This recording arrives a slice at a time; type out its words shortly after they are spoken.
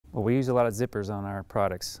Well, we use a lot of zippers on our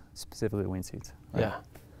products, specifically wingsuits. Right? Yeah.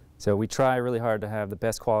 So we try really hard to have the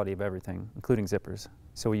best quality of everything, including zippers.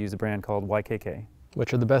 So we use a brand called YKK.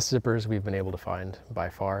 Which are the best zippers we've been able to find by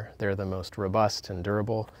far. They're the most robust and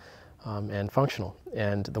durable and functional.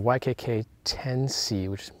 And the YKK 10C,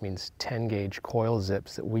 which means 10 gauge coil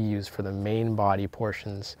zips that we use for the main body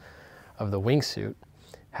portions of the wingsuit,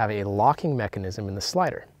 have a locking mechanism in the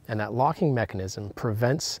slider. And that locking mechanism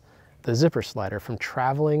prevents the zipper slider from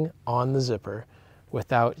traveling on the zipper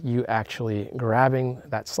without you actually grabbing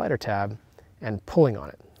that slider tab and pulling on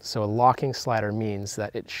it. So a locking slider means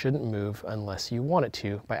that it shouldn't move unless you want it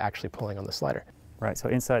to by actually pulling on the slider. Right, so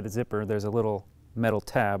inside the zipper there's a little metal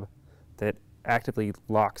tab that actively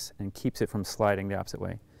locks and keeps it from sliding the opposite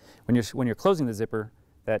way. When you're closing the zipper,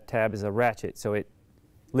 that tab is a ratchet, so it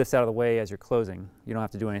lifts out of the way as you're closing. You don't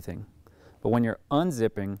have to do anything. But when you're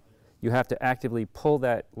unzipping, you have to actively pull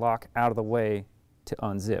that lock out of the way to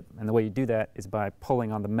unzip. And the way you do that is by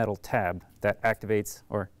pulling on the metal tab that activates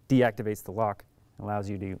or deactivates the lock and allows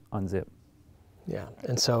you to unzip. Yeah,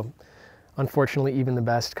 and so unfortunately even the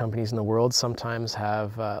best companies in the world sometimes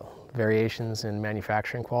have variations in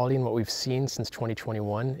manufacturing quality, and what we've seen since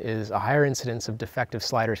 2021 is a higher incidence of defective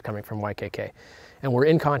sliders coming from YKK. And we're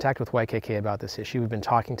in contact with YKK about this issue. We've been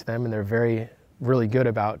talking to them and they're really good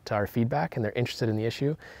about our feedback and they're interested in the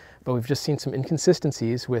issue. But we've just seen some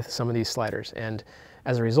inconsistencies with some of these sliders. And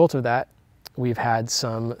as a result of that, we've had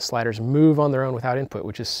some sliders move on their own without input,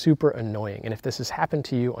 which is super annoying. And if this has happened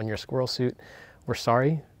to you on your squirrel suit, we're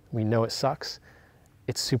sorry. We know it sucks.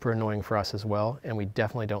 It's super annoying for us as well, and we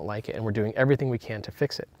definitely don't like it. And we're doing everything we can to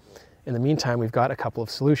fix it. In the meantime, we've got a couple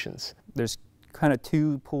of solutions. There's kind of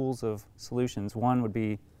two pools of solutions. One would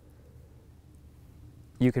be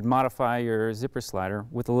you could modify your zipper slider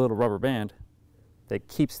with a little rubber band that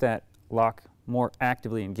keeps that lock more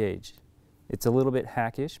actively engaged. It's a little bit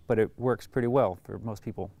hackish, but it works pretty well for most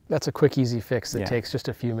people. That's a quick, easy fix that takes just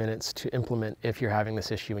a few minutes to implement if you're having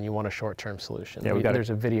this issue and you want a short-term solution. Yeah, there's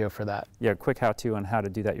a video for that. Yeah, quick how-to on how to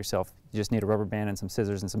do that yourself. You just need a rubber band and some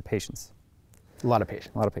scissors and some patience. A lot of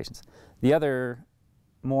patience. A lot of patience. The other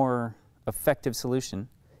more effective solution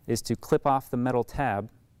is to clip off the metal tab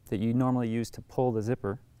that you normally use to pull the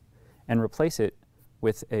zipper and replace it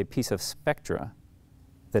with a piece of Spectra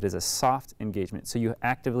that is a soft engagement. So you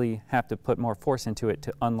actively have to put more force into it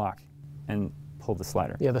to unlock and pull the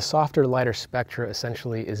slider. Yeah, the softer, lighter Spectra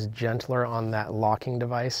essentially is gentler on that locking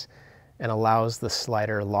device and allows the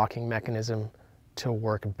slider locking mechanism to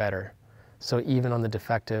work better. So even on the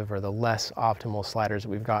defective or the less optimal sliders that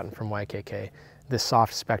we've gotten from YKK, this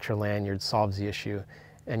soft Spectra lanyard solves the issue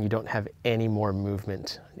and you don't have any more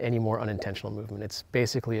movement, any more unintentional movement. It's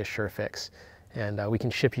basically a sure fix. And we can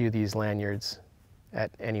ship you these lanyards at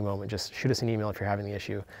any moment. Just shoot us an email if you're having the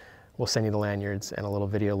issue. We'll send you the lanyards and a little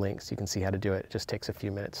video link so you can see how to do it. It just takes a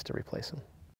few minutes to replace them.